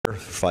For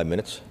 5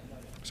 minutes.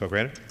 So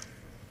granted.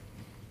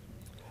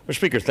 Mr.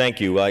 Speaker, thank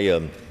you.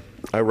 I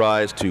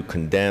rise to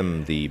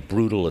condemn the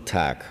brutal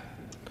attack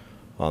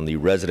on the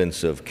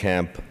residents of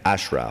Camp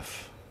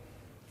Ashraf,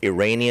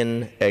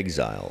 Iranian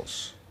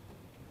exiles,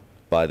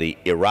 by the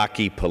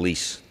Iraqi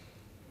police.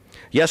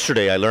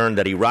 Yesterday, I learned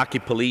that Iraqi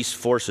police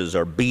forces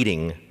are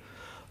beating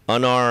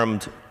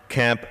unarmed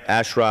Camp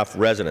Ashraf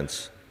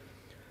residents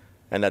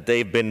and that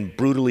they've been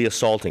brutally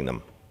assaulting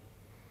them.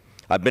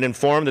 I've been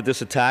informed that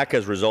this attack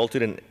has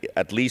resulted in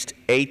at least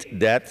 8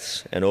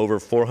 deaths and over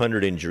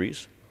 400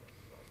 injuries.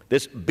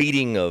 This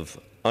beating of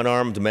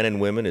unarmed men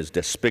and women is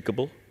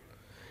despicable,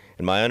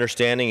 and my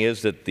understanding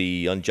is that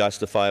the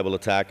unjustifiable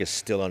attack is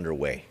still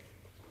underway.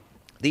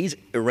 These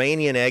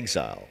Iranian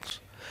exiles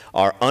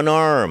are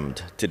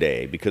unarmed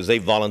today because they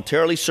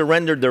voluntarily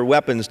surrendered their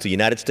weapons to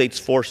United States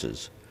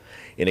forces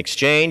in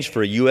exchange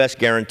for a U.S.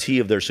 guarantee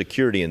of their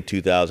security in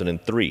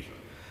 2003.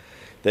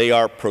 They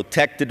are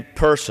protected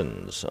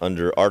persons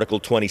under Article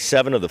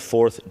 27 of the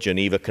Fourth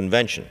Geneva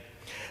Convention.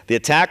 The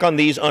attack on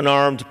these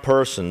unarmed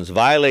persons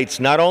violates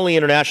not only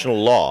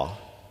international law,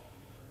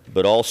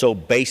 but also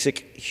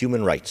basic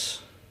human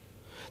rights.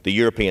 The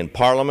European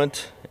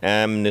Parliament,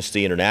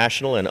 Amnesty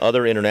International, and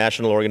other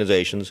international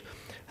organizations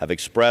have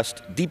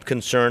expressed deep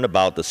concern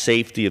about the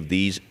safety of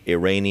these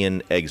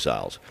Iranian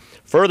exiles.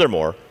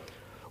 Furthermore,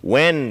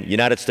 when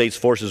United States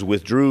forces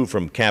withdrew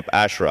from Camp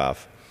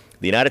Ashraf,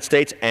 the United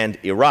States and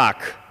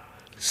Iraq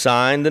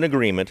signed an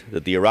agreement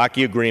that the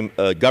Iraqi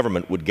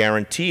government would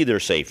guarantee their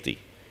safety.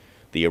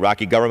 The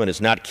Iraqi government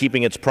is not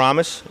keeping its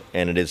promise,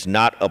 and it is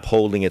not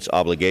upholding its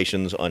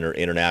obligations under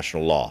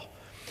international law.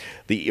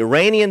 The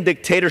Iranian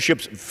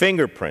dictatorship's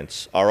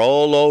fingerprints are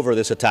all over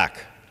this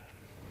attack.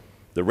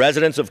 The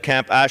residents of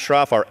Camp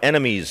Ashraf are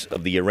enemies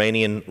of the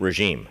Iranian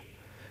regime.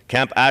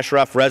 Camp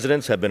Ashraf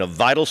residents have been a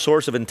vital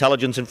source of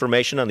intelligence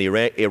information on the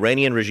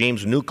Iranian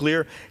regime's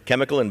nuclear,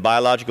 chemical, and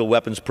biological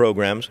weapons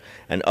programs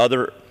and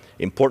other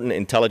important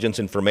intelligence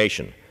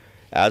information.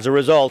 As a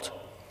result,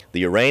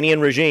 the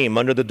Iranian regime,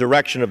 under the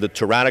direction of the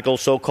tyrannical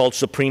so-called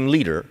supreme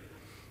leader,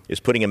 is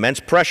putting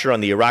immense pressure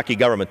on the Iraqi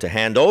government to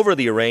hand over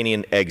the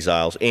Iranian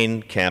exiles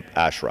in Camp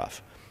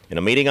Ashraf. In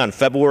a meeting on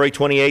February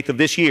 28th of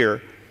this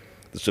year,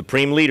 the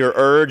supreme leader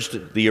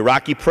urged the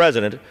Iraqi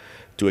president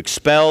to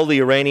expel the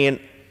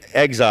Iranian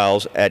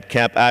exiles at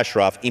Camp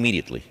Ashraf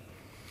immediately.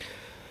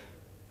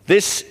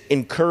 This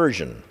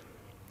incursion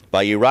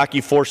by Iraqi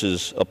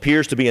forces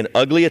appears to be an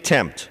ugly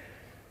attempt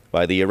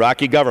by the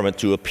Iraqi government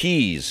to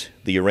appease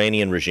the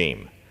Iranian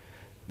regime.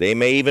 They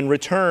may even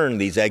return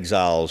these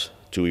exiles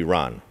to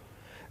Iran.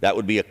 That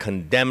would be a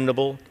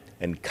condemnable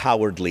and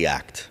cowardly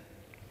act.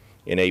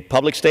 In a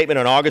public statement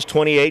on August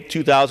 28,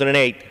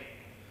 2008,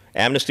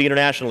 Amnesty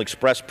International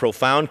expressed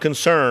profound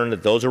concern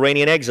that those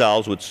Iranian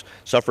exiles would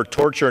suffer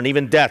torture and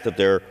even death if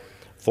they're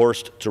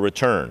forced to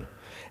return.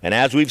 And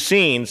as we've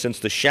seen since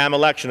the sham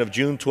election of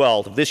June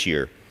 12th of this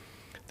year,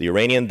 the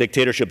Iranian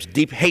dictatorship's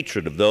deep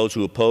hatred of those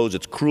who oppose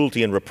its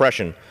cruelty and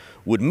repression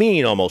would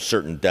mean almost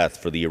certain death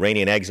for the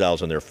Iranian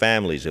exiles and their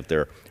families if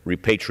they're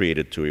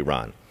repatriated to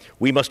Iran.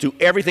 We must do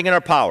everything in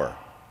our power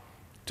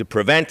to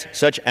prevent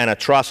such an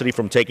atrocity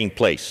from taking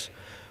place.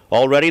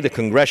 Already, the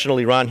Congressional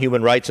Iran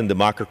Human Rights and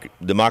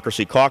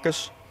Democracy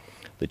Caucus,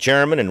 the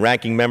chairman and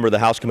ranking member of the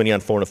House Committee on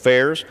Foreign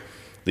Affairs,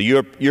 the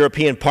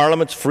European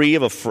Parliament's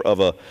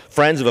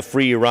Friends of a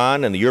Free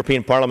Iran, and the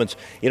European Parliament's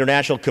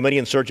International Committee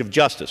in Search of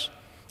Justice,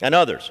 and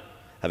others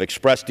have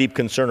expressed deep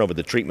concern over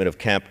the treatment of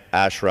Camp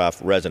Ashraf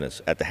residents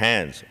at the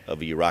hands of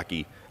the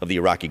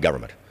Iraqi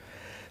government.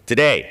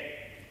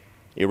 Today,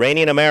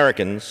 Iranian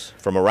Americans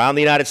from around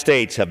the United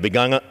States have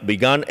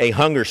begun a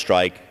hunger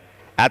strike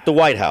at the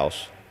White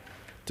House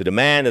to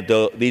demand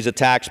that these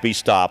attacks be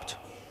stopped,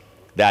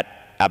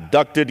 that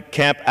abducted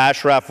Camp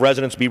Ashraf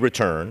residents be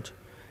returned,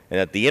 and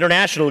that the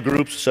international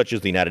groups such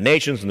as the United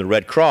Nations and the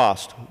Red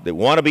Cross that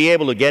want to be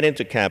able to get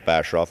into Camp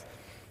Ashraf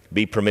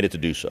be permitted to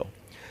do so.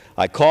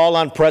 I call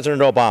on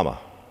President Obama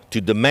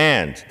to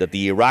demand that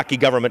the Iraqi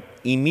government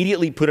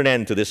immediately put an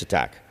end to this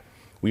attack.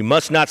 We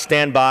must not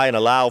stand by and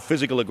allow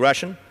physical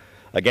aggression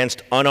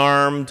against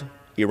unarmed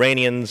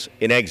Iranians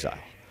in exile.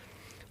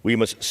 We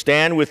must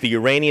stand with the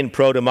Iranian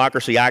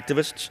pro-democracy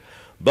activists,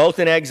 both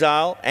in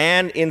exile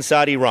and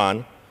inside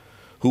Iran,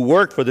 who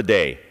work for the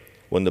day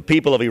when the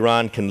people of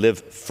Iran can live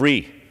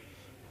free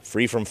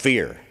from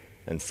fear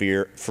and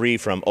free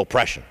from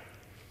oppression.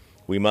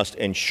 We must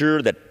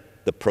ensure that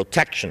the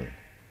protection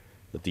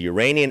that the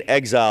Iranian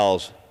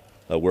exiles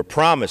were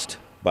promised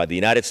by the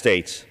United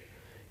States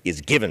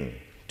is given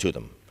to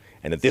them,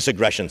 and that this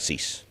aggression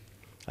cease.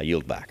 I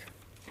yield back.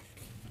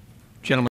 Gentlemen.